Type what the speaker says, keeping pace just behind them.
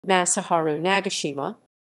Masaharu Nagashima,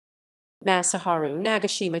 Masaharu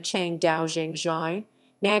Nagashima Chang Dao Zhai,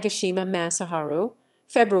 Nagashima Masaharu,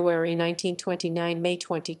 February 1929 May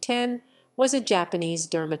 2010, was a Japanese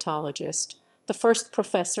dermatologist, the first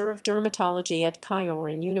professor of dermatology at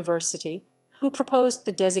Kyorin University, who proposed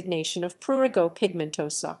the designation of prurigo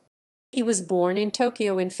pigmentosa. He was born in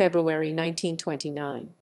Tokyo in February 1929.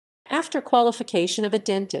 After qualification of a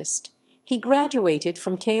dentist, he graduated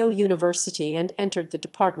from Keio University and entered the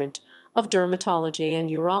Department of Dermatology and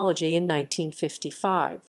Urology in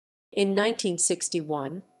 1955. In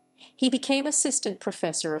 1961, he became assistant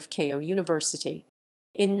professor of Keio University.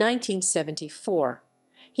 In 1974,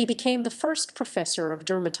 he became the first professor of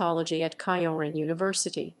dermatology at Kyorin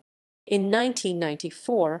University. In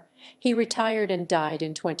 1994, he retired and died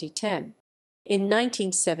in 2010. In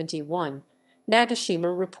 1971,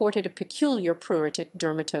 Nagashima reported a peculiar pruritic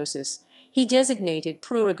dermatosis he designated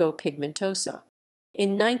prurigo pigmentosa.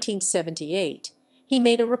 In 1978, he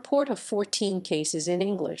made a report of 14 cases in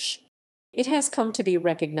English. It has come to be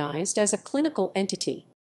recognized as a clinical entity.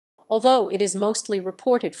 Although it is mostly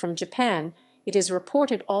reported from Japan, it is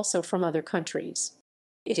reported also from other countries.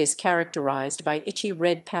 It is characterized by itchy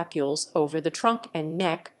red papules over the trunk and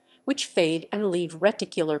neck, which fade and leave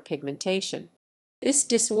reticular pigmentation. This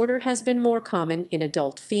disorder has been more common in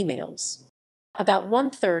adult females. About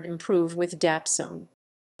one-third improve with Dapsone.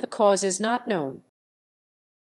 The cause is not known.